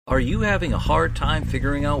Are you having a hard time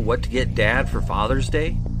figuring out what to get Dad for Father's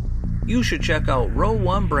Day? You should check out Row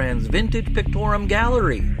 1 Brand's Vintage Pictorum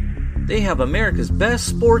Gallery. They have America's best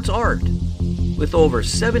sports art. With over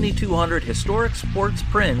 7,200 historic sports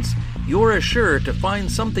prints, you're assured to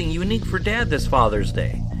find something unique for Dad this Father's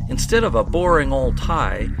Day. Instead of a boring old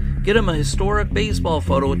tie, get him a historic baseball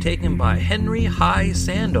photo taken by Henry High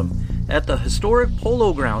Sandom at the historic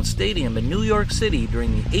Polo Grounds Stadium in New York City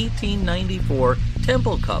during the 1894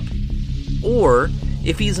 Temple Cup. Or,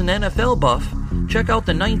 if he's an NFL buff, check out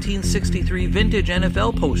the 1963 vintage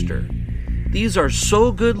NFL poster. These are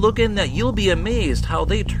so good looking that you'll be amazed how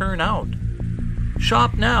they turn out.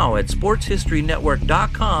 Shop now at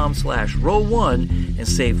sportshistorynetwork.com/row1 and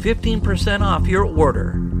save 15% off your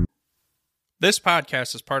order. This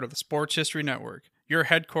podcast is part of the Sports History Network, your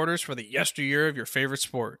headquarters for the yesteryear of your favorite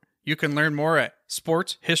sport. You can learn more at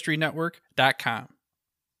sportshistorynetwork.com.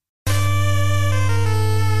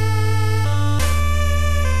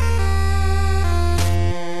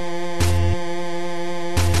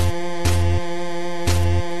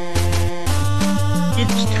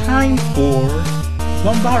 It's time for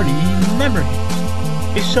Lombardi Memories,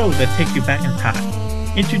 a show that takes you back in time,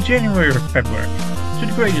 into January or February, to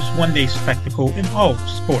the greatest one-day spectacle in all of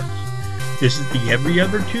sports. This is the Every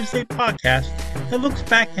Other Tuesday podcast that looks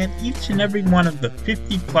back at each and every one of the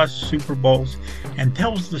 50-plus Super Bowls and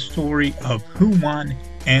tells the story of who won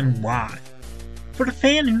and why. For the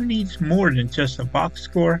fan who needs more than just a box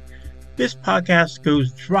score, this podcast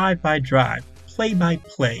goes drive by drive, play by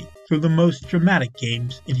play, through the most dramatic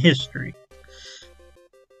games in history.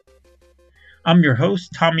 I'm your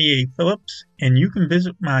host, Tommy A. Phillips, and you can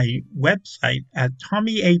visit my website at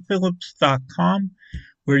tommyaphillips.com,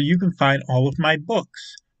 where you can find all of my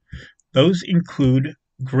books. Those include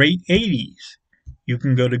Great 80s. You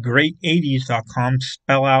can go to great80s.com,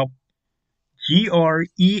 spell out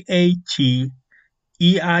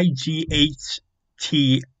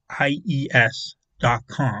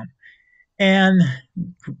GREATEIGHTIES.com. And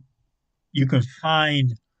you can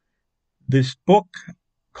find this book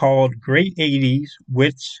called Great 80s,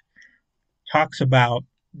 which talks about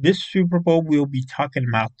this Super Bowl we'll be talking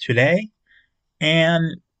about today,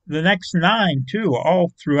 and the next 9 too, all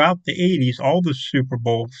throughout the 80s, all the Super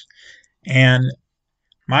Bowls. And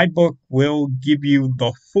my book will give you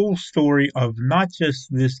the full story of not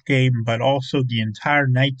just this game, but also the entire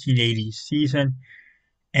 1980s season.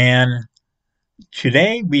 And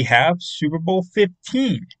today we have Super Bowl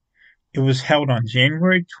 15. It was held on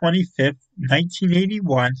January 25th,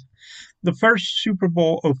 1981, the first Super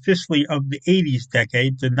Bowl officially of the 80s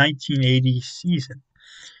decade, the 1980 season.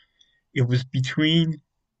 It was between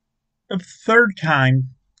the third-time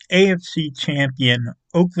AFC champion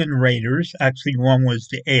Oakland Raiders. Actually, one was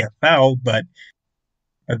the AFL, but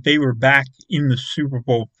they were back in the Super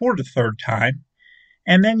Bowl for the third time.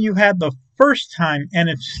 And then you had the first-time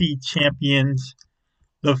NFC champions,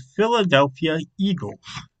 the Philadelphia Eagles.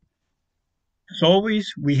 As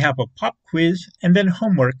always, we have a pop quiz and then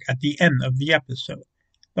homework at the end of the episode.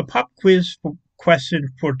 The pop quiz question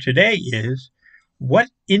for today is,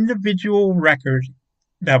 what individual record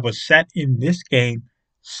that was set in this game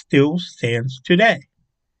still stands today?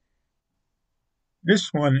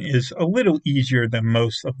 This one is a little easier than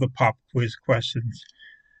most of the pop quiz questions,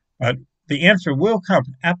 but the answer will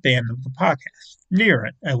come at the end of the podcast, near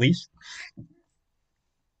it at least.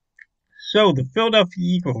 So the Philadelphia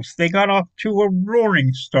Eagles, they got off to a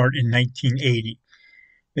roaring start in 1980.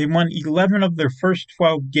 They won 11 of their first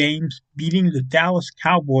 12 games, beating the Dallas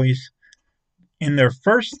Cowboys in their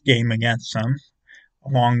first game against them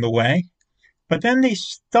along the way. But then they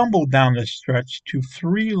stumbled down the stretch to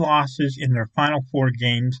 3 losses in their final 4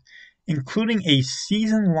 games, including a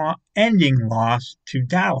season-ending loss to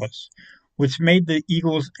Dallas, which made the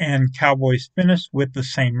Eagles and Cowboys finish with the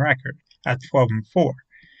same record at 12-4.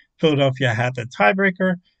 Philadelphia had the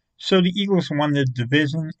tiebreaker, so the Eagles won the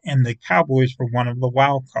division and the Cowboys were one of the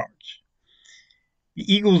wild cards. The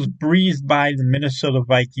Eagles breezed by the Minnesota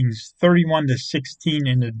Vikings 31-16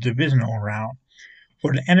 in the divisional round.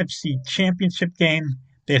 For the NFC Championship game,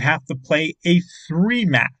 they'd have to play a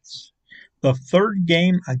 3-match, the third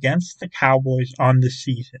game against the Cowboys on the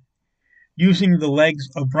season. Using the legs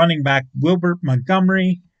of running back Wilbert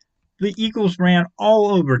Montgomery, the Eagles ran all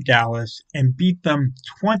over Dallas and beat them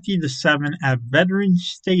 20-7 at Veterans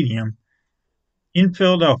Stadium in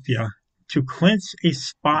Philadelphia to clinch a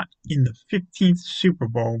spot in the 15th Super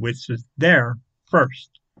Bowl, which was their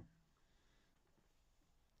first.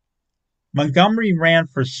 Montgomery ran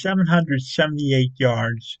for 778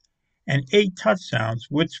 yards and 8 touchdowns,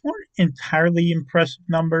 which weren't entirely impressive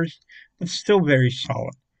numbers, but still very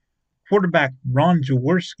solid. quarterback Ron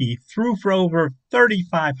Jaworski threw for over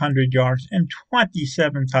 3,500 yards and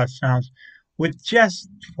 27 touchdowns with just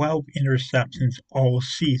 12 interceptions all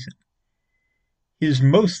season. His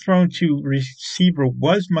most thrown to receiver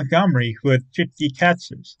was Montgomery, who had 50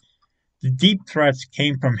 catches. The deep threats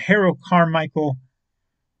came from Harold Carmichael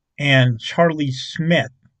and Charlie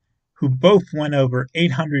Smith, who both went over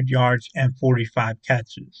 800 yards and 45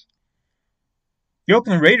 catches. The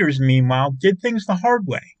Oakland Raiders, meanwhile, did things the hard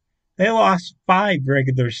way. They lost 5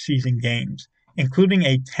 regular season games, including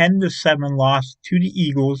a 10-7 loss to the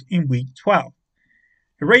Eagles in Week 12.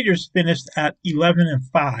 The Raiders finished at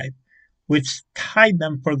 11-5, which tied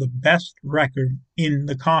them for the best record in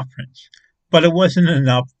the conference. But it wasn't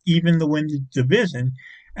enough even to win the division,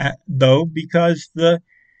 though, because the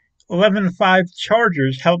 11-5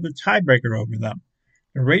 Chargers held the tiebreaker over them.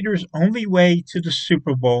 The Raiders' only way to the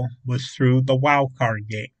Super Bowl was through the wild card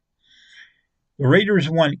game. The Raiders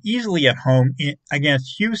won easily at home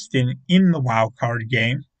against Houston in the wild card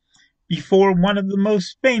game before one of the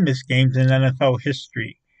most famous games in NFL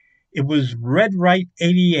history. It was Red Right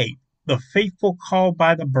 88, the fateful call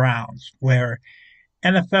by the Browns, where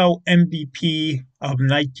NFL MVP of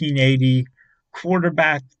 1980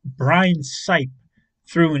 quarterback Brian Sipe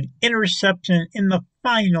threw an interception in the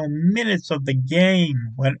final minutes of the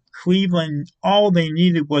game when Cleveland, all they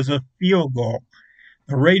needed was a field goal.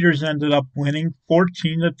 The Raiders ended up winning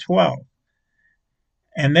 14-12.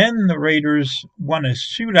 And then the Raiders won a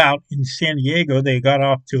shootout in San Diego. They got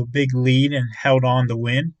off to a big lead and held on to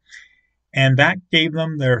win. And that gave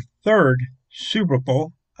them their 3rd Super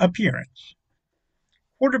Bowl appearance.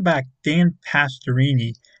 Quarterback Dan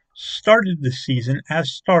Pastorini started the season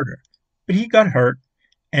as starter, but he got hurt,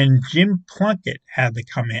 and Jim Plunkett had to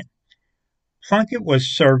come in. Plunkett was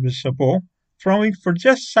serviceable, throwing for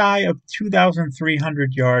just shy of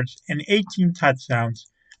 2,300 yards and 18 touchdowns,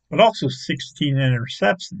 but also 16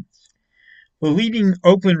 interceptions. The leading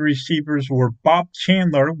Oakland receivers were Bob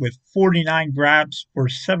Chandler with 49 grabs for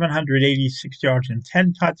 786 yards and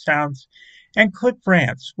 10 touchdowns, and Cliff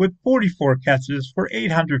Rance with 44 catches for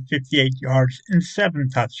 858 yards and 7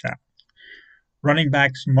 touchdowns. Running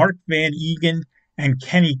backs Mark Van Egan and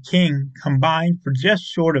Kenny King combined for just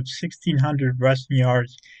short of 1,600 rushing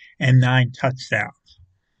yards and 9 touchdowns.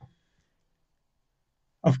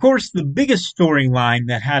 Of course, the biggest storyline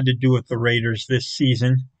that had to do with the Raiders this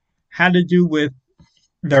season had to do with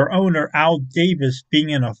their owner, Al Davis,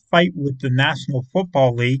 being in a fight with the National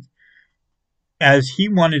Football League as he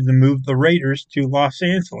wanted to move the Raiders to Los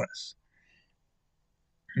Angeles.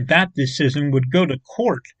 That decision would go to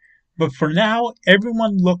court, but for now,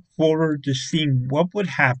 everyone looked forward to seeing what would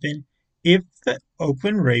happen if the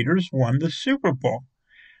Oakland Raiders won the Super Bowl.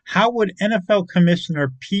 How would NFL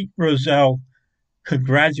Commissioner Pete Rozelle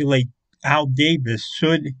congratulate Al Davis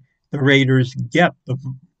should the Raiders get the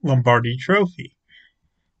Lombardi Trophy?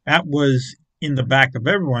 That was in the back of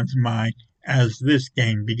everyone's mind as this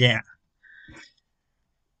game began.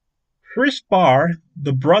 Chris Barr,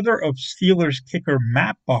 the brother of Steelers kicker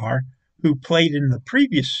Matt Barr, who played in the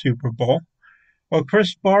previous Super Bowl, well,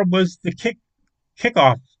 Chris Barr was the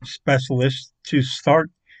kickoff specialist to start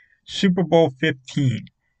Super Bowl 15.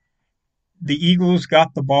 The Eagles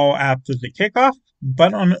got the ball after the kickoff,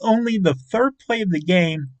 but on only the 3rd play of the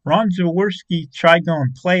game, Ron Jaworski tried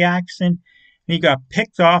going play action, and he got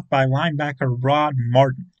picked off by linebacker Rod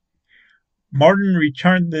Martin. Martin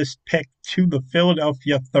returned this pick to the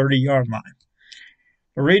Philadelphia 30-yard line.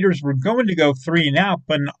 The Raiders were going to go 3 and out,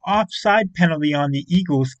 but an offside penalty on the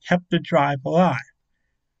Eagles kept the drive alive.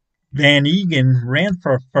 Van Egan ran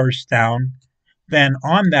for a first down, then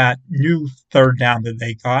on that new 3rd down that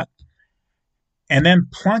they got, and then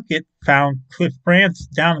Plunkett found Cliff Rance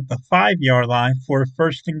down at the 5-yard line for a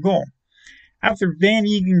 1st and goal. After Van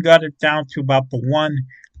Egan got it down to about the 1,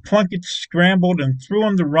 Plunkett scrambled and threw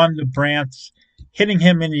on the run to Rance, hitting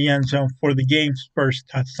him in the end zone for the game's first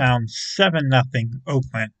touchdown, 7-0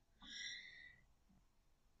 Oakland.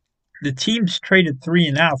 The teams traded 3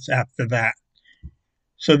 and outs after that.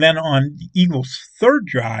 So then on the Eagles' 3rd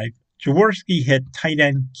drive, Jaworski hit tight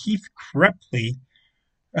end Keith Krepley.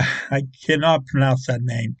 I cannot pronounce that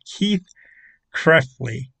name. Keith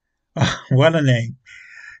Krepley. Oh, what a name.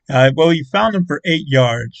 Well, he found him for 8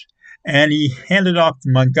 yards, and he handed off to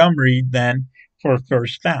Montgomery then for a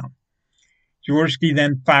 1st down. Jaworski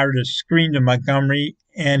then fired a screen to Montgomery,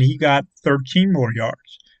 and he got 13 more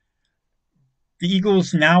yards. The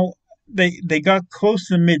Eagles now, they got close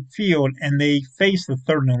to midfield, and they faced the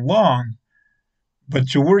 3rd and long, but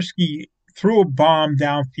Jaworski threw a bomb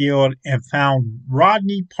downfield and found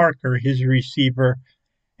Rodney Parker, his receiver,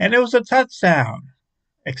 and it was a touchdown,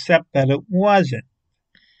 except that it wasn't.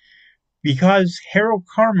 because Harold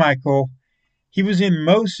Carmichael, he was in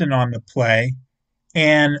motion on the play,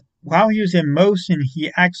 and while he was in motion,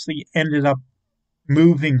 he actually ended up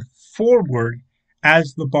moving forward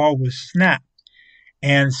as the ball was snapped.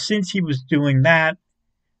 And since he was doing that,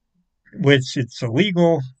 which it's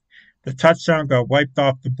illegal, the touchdown got wiped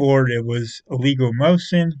off the board. It was illegal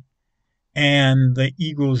motion, and the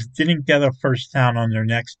Eagles didn't get a first down on their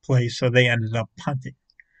next play, so they ended up punting.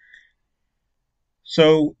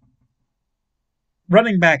 So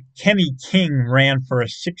running back Kenny King ran for a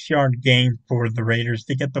 6-yard gain for the Raiders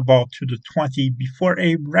to get the ball to the 20 before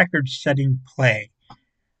a record-setting play.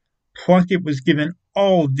 Plunkett was given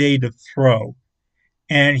all day to throw,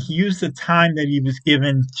 and he used the time that he was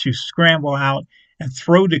given to scramble out and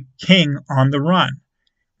throw to King on the run.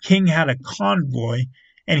 King had a convoy,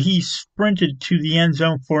 and he sprinted to the end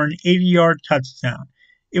zone for an 80-yard touchdown.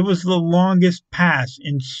 It was the longest pass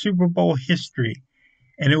in Super Bowl history,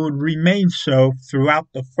 and it would remain so throughout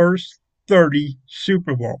the first 30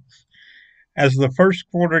 Super Bowls. As the first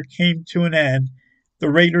quarter came to an end, the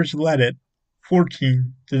Raiders led it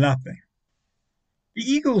 14-0. The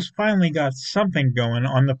Eagles finally got something going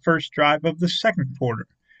on the first drive of the second quarter.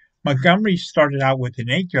 Montgomery started out with an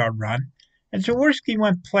 8-yard run, and Jaworski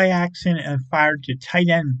went play action and fired to tight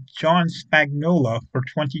end John Spagnuolo for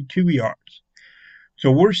 22 yards.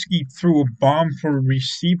 Jaworski threw a bomb for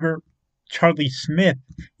receiver Charlie Smith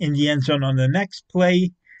in the end zone on the next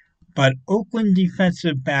play, but Oakland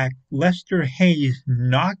defensive back Lester Hayes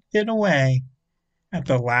knocked it away at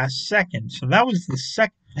the last second. So that was the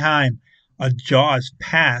second time a Jaws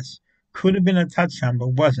pass could have been a touchdown,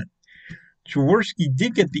 but wasn't. Jaworski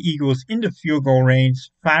did get the Eagles into field goal range,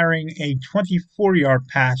 firing a 24-yard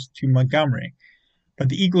pass to Montgomery. But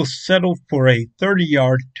the Eagles settled for a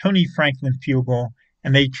 30-yard Tony Franklin field goal,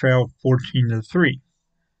 and they trailed 14-3.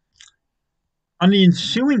 On the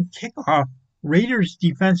ensuing kickoff, Raiders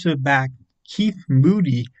defensive back Keith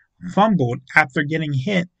Moody fumbled after getting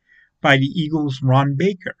hit by the Eagles' Ron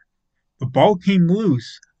Baker. The ball came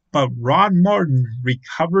loose, but Rod Martin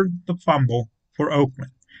recovered the fumble for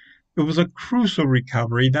Oakland. It was a crucial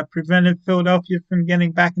recovery that prevented Philadelphia from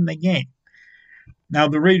getting back in the game. Now,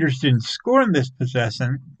 the Raiders didn't score in this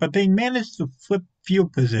possession, but they managed to flip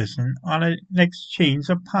field position on an exchange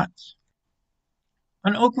of punts.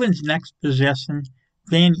 On Oakland's next possession,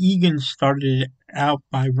 Van Egan started out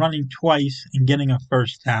by running twice and getting a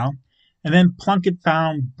first down, and then Plunkett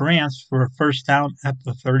found Branch for a first down at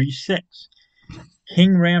the 36.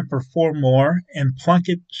 King ran for 4 more, and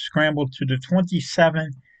Plunkett scrambled to the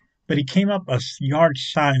 27, but he came up a yard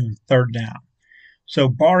shy on third down. So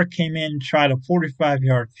Barr came in, tried a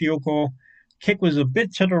 45-yard field goal. Kick was a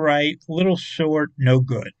bit to the right, a little short, no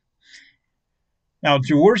good. Now,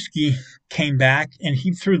 Jaworski came back, and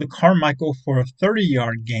he threw to Carmichael for a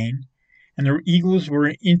 30-yard gain, and the Eagles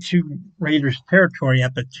were into Raiders territory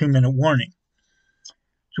at the 2-minute warning.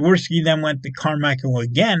 Jaworski then went to Carmichael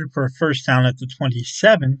again for a first down at the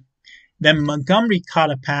 27. Then Montgomery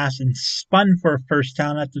caught a pass and spun for a first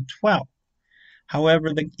down at the 12.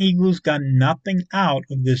 However, the Eagles got nothing out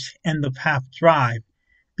of this end-of-half drive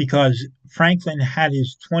because Franklin had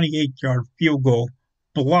his 28-yard field goal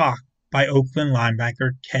blocked by Oakland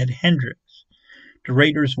linebacker Ted Hendricks. The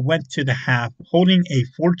Raiders went to the half holding a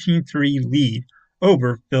 14-3 lead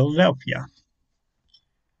over Philadelphia.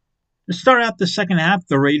 To start out the second half,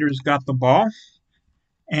 the Raiders got the ball,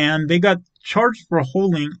 and they got charged for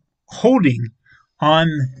holding on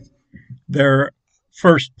their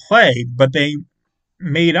first play, but they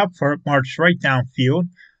made up for it, marched right downfield.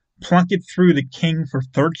 Plunkett threw to King for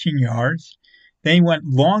 13 yards. Then he went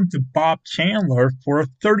long to Bob Chandler for a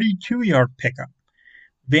 32-yard pickup.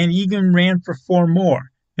 Van Egan ran for 4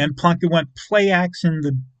 more. Then Plunkett went play action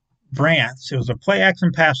to Branch. It was a play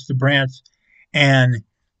action pass to Branch, and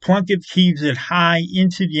Plunkett heaves it high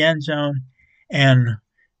into the end zone, and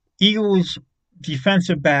Eagles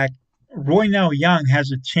defensive back Roynell Young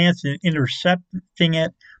has a chance at intercepting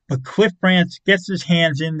it, but Cliff Branch gets his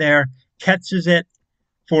hands in there, catches it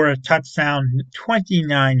for a touchdown,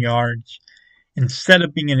 29 yards, instead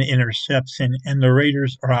of being an interception, and the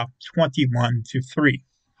Raiders are up 21-3.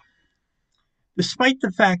 Despite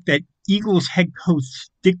the fact that Eagles head coach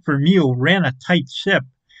Dick Vermeil ran a tight ship,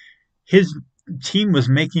 his team was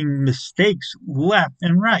making mistakes left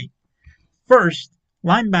and right. First,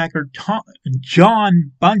 linebacker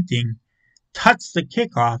John Bunting touched the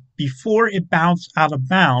kickoff before it bounced out of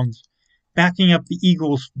bounds, backing up the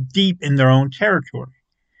Eagles deep in their own territory.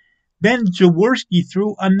 Then Jaworski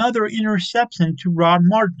threw another interception to Rod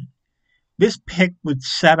Martin. This pick would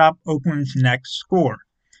set up Oakland's next score.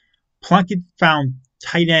 Plunkett found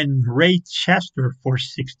tight end Ray Chester for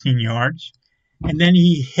 16 yards, and then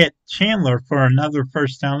he hit Chandler for another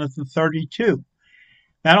first down at the 32.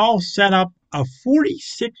 That all set up a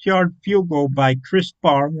 46-yard field goal by Chris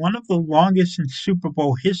Barr, one of the longest in Super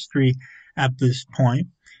Bowl history at this point.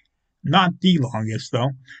 Not the longest,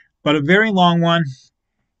 though, but a very long one.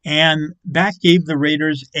 And that gave the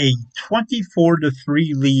Raiders a 24-3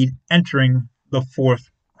 lead entering the fourth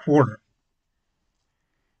quarter.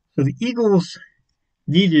 So the Eagles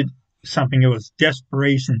needed something. It was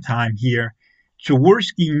desperation time here.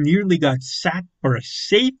 Jaworski nearly got sacked for a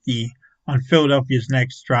safety on Philadelphia's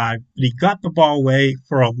next drive, but he got the ball away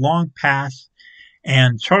for a long pass,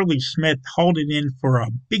 and Charlie Smith hauled it in for a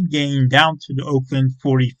big gain down to the Oakland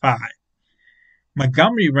 45.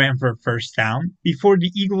 Montgomery ran for a first down before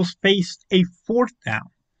the Eagles faced a fourth down.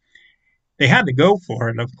 They had to go for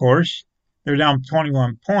it, of course. They're down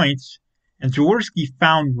 21 points, and Jaworski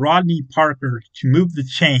found Rodney Parker to move the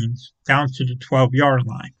chains down to the 12-yard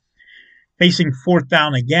line. Facing fourth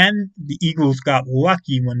down again, the Eagles got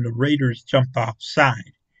lucky when the Raiders jumped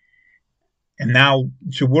offside. And now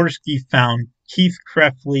Jaworski found Keith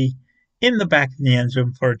Krefley in the back of the end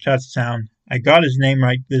zone for a touchdown. I got his name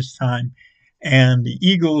right this time. And the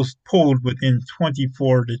Eagles pulled within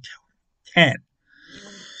 24-10.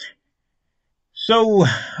 So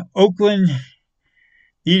Oakland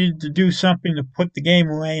needed to do something to put the game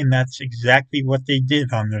away, and that's exactly what they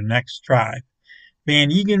did on their next drive.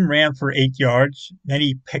 Van Egan ran for 8 yards, then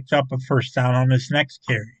he picked up a first down on his next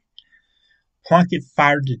carry. Plunkett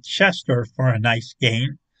fired to Chester for a nice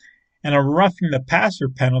gain, and a roughing the passer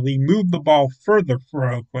penalty moved the ball further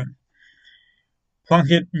for Oakland.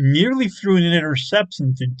 Plunkett nearly threw an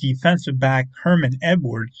interception to defensive back Herman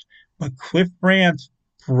Edwards, but Cliff Brandt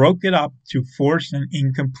broke it up to force an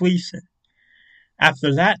incompletion.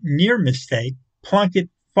 After that near mistake, Plunkett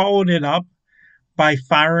followed it up by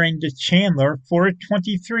firing to Chandler for a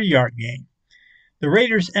 23-yard gain. The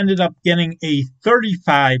Raiders ended up getting a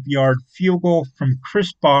 35-yard field goal from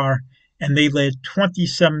Chris Barr, and they led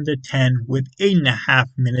 27-10 with 8.5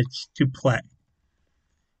 minutes to play.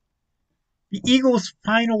 The Eagles'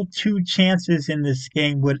 final two chances in this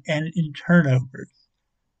game would end in turnovers.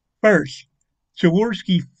 First,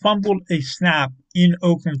 Jaworski fumbled a snap in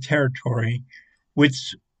Oakland territory,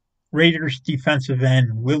 which Raiders defensive end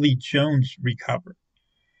Willie Jones recovered.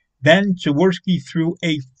 Then Jaworski threw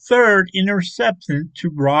a third interception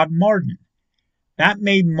to Rod Martin. That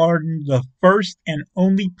made Martin the first and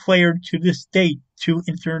only player to this date to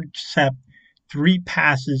intercept 3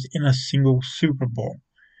 passes in a single Super Bowl.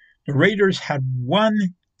 The Raiders had won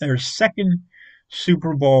their second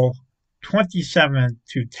Super Bowl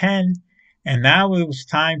 27-10, and now it was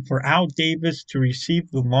time for Al Davis to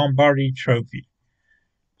receive the Lombardi Trophy.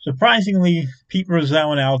 Surprisingly, Pete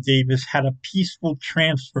Rozelle and Al Davis had a peaceful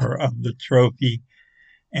transfer of the trophy,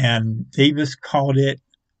 and Davis called it,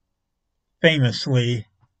 famously,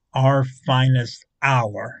 our finest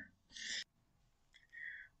hour.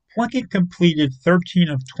 Plunkett completed 13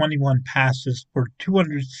 of 21 passes for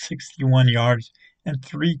 261 yards and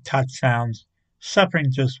 3 touchdowns,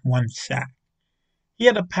 suffering just 1 sack. He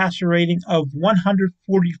had a passer rating of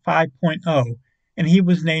 145.0, and he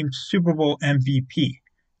was named Super Bowl MVP.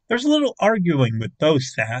 There's a little arguing with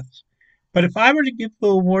those stats, but if I were to give the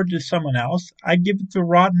award to someone else, I'd give it to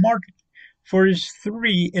Rod Martin for his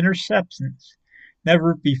 3 interceptions.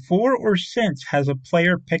 Never before or since has a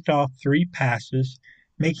player picked off 3 passes,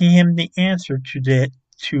 making him the answer to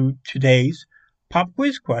today's pop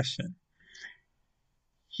quiz question.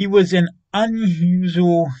 He was an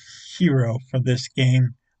unusual hero for this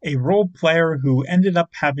game, a role player who ended up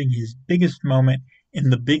having his biggest moment in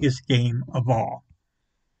the biggest game of all.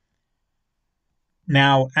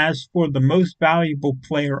 Now, as for the most valuable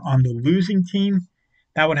player on the losing team,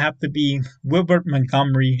 that would have to be Wilbert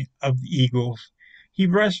Montgomery of the Eagles. He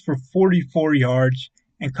rushed for 44 yards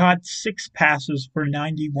and caught 6 passes for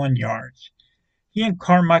 91 yards. He and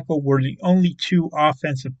Carmichael were the only 2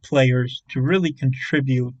 offensive players to really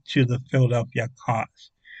contribute to the Philadelphia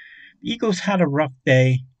cause. The Eagles had a rough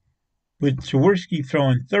day, with Jaworski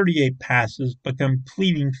throwing 38 passes but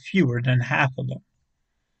completing fewer than half of them.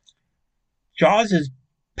 Jaws'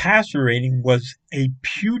 passer rating was a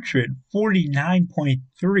putrid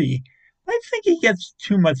 49.3. I think he gets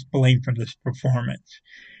too much blame for this performance.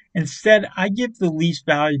 Instead, I give the least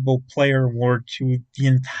valuable player award to the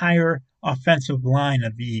entire offensive line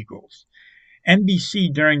of the Eagles.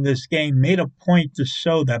 NBC during this game made a point to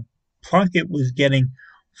show that Plunkett was getting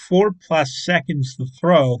 4+ seconds to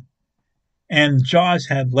throw, and Jaws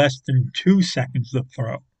had less than 2 seconds to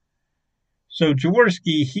throw. So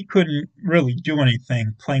Jaworski, he couldn't really do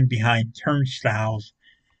anything playing behind turnstiles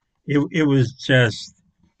it was just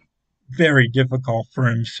very difficult for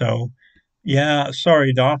him. So, yeah,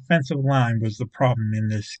 sorry, the offensive line was the problem in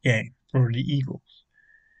this game for the Eagles.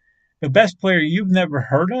 The best player you've never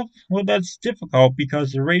heard of? Well, that's difficult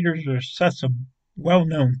because the Raiders are such a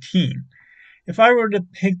well-known team. If I were to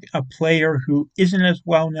pick a player who isn't as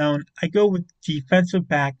well-known, I go with defensive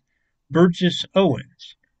back Burgess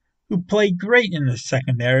Owens, who played great in the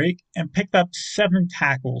secondary and picked up 7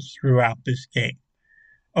 tackles throughout this game.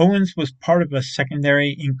 Owens was part of a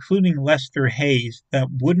secondary, including Lester Hayes, that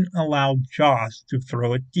wouldn't allow Joss to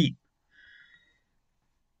throw it deep.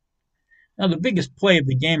 Now, the biggest play of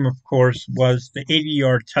the game, of course, was the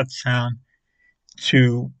 80-yard touchdown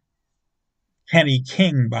to Kenny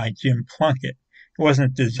King by Jim Plunkett. It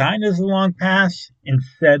wasn't designed as a long pass.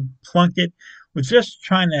 Instead, Plunkett was just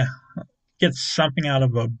trying to get something out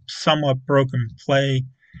of a somewhat broken play,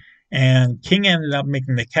 and King ended up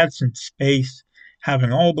making the catch in space,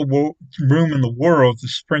 having all the room in the world to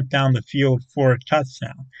sprint down the field for a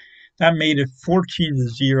touchdown. That made it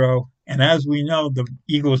 14-0, and as we know, the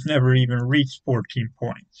Eagles never even reached 14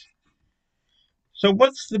 points. So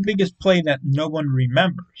what's the biggest play that no one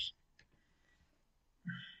remembers?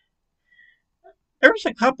 There's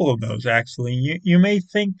a couple of those, actually. You may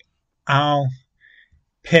think I'll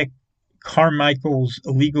pick Carmichael's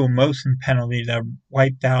illegal motion penalty that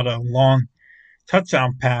wiped out a long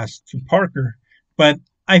touchdown pass to Parker, but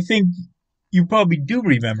I think you probably do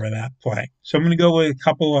remember that play. So I'm going to go with a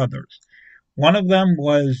couple others. One of them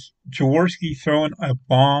was Jaworski throwing a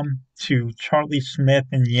bomb to Charlie Smith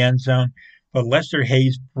in the end zone, but Lester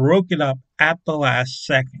Hayes broke it up at the last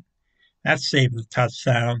second. That saved the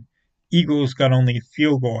touchdown. Eagles got only a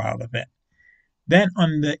field goal out of it. Then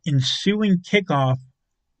on the ensuing kickoff,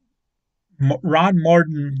 Rod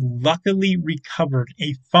Martin luckily recovered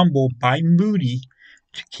a fumble by Moody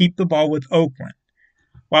to keep the ball with Oakland.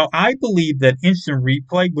 While I believe that instant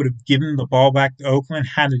replay would have given the ball back to Oakland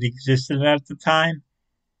had it existed at the time,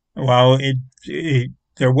 well,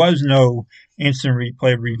 there was no instant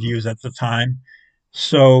replay reviews at the time.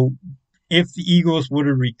 So if the Eagles would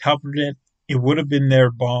have recovered it, it would have been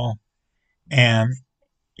their ball. And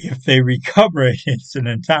if they recover it, it's an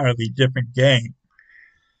entirely different game.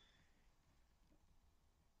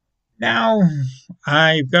 Now,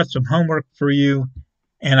 I've got some homework for you,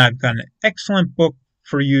 and I've got an excellent book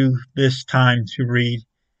for you this time to read.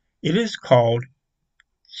 It is called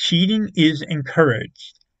Cheating is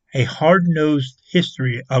Encouraged, A Hard-Nosed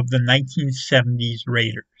History of the 1970s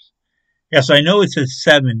Raiders. Yes, I know it says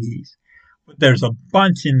 70s, but there's a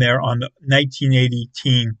bunch in there on the 1980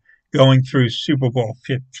 team going through Super Bowl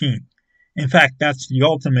 15. In fact, that's the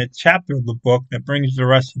ultimate chapter of the book that brings the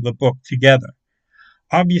rest of the book together.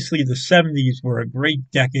 Obviously, the 70s were a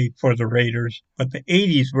great decade for the Raiders, but the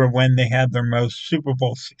 80s were when they had their most Super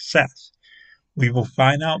Bowl success. We will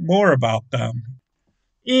find out more about them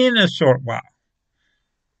in a short while.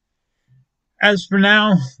 As for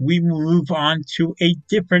now, we will move on to a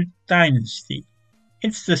different dynasty.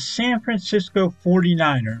 It's the San Francisco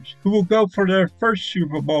 49ers, who will go for their first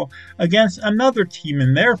Super Bowl against another team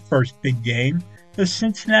in their first big game, the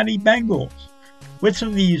Cincinnati Bengals. Which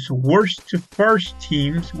of these worst-to-first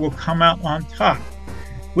teams will come out on top?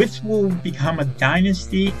 Which will become a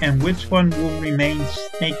dynasty and which one will remain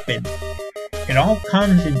snake-bitten? It all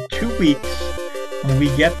comes in 2 weeks when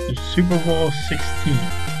we get to Super Bowl 16.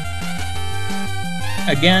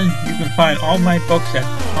 Again, you can find all my books at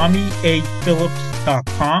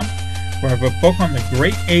TommyAPhillips.com, where I have a book on the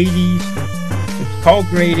great 80s. It's called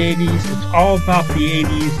Great 80s. It's all about the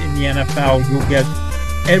 80s in the NFL. You'll get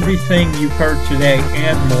everything you've heard today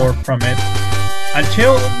and more from it.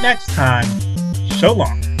 Until next time, so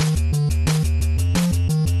long.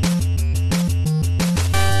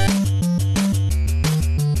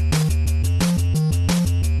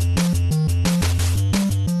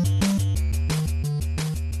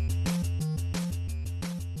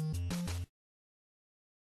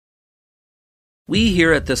 We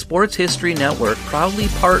here at the Sports History Network proudly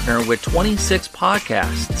partner with 26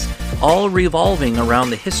 podcasts, all revolving around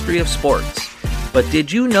the history of sports. But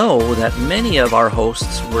did you know that many of our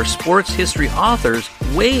hosts were sports history authors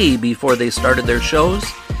way before they started their shows?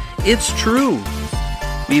 It's true.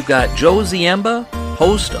 We've got Joe Ziemba,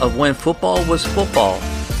 host of When Football Was Football,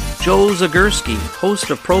 Joe Zagurski, host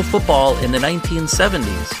of Pro Football in the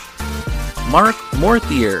 1970s, Mark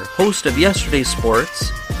Morthier, host of Yesterday's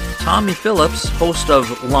Sports, Tommy Phillips, host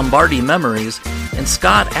of Lombardi Memories, and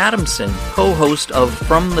Scott Adamson, co-host of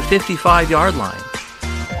From the 55-Yard Line.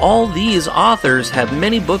 All these authors have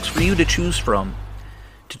many books for you to choose from.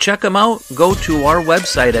 To check them out, go to our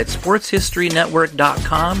website at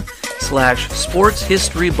sportshistorynetwork.com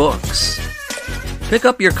www.bookstore.com/sportshistorybooks. Pick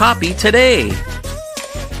up your copy today.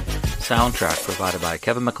 Soundtrack provided by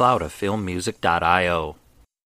Kevin MacLeod of filmmusic.io.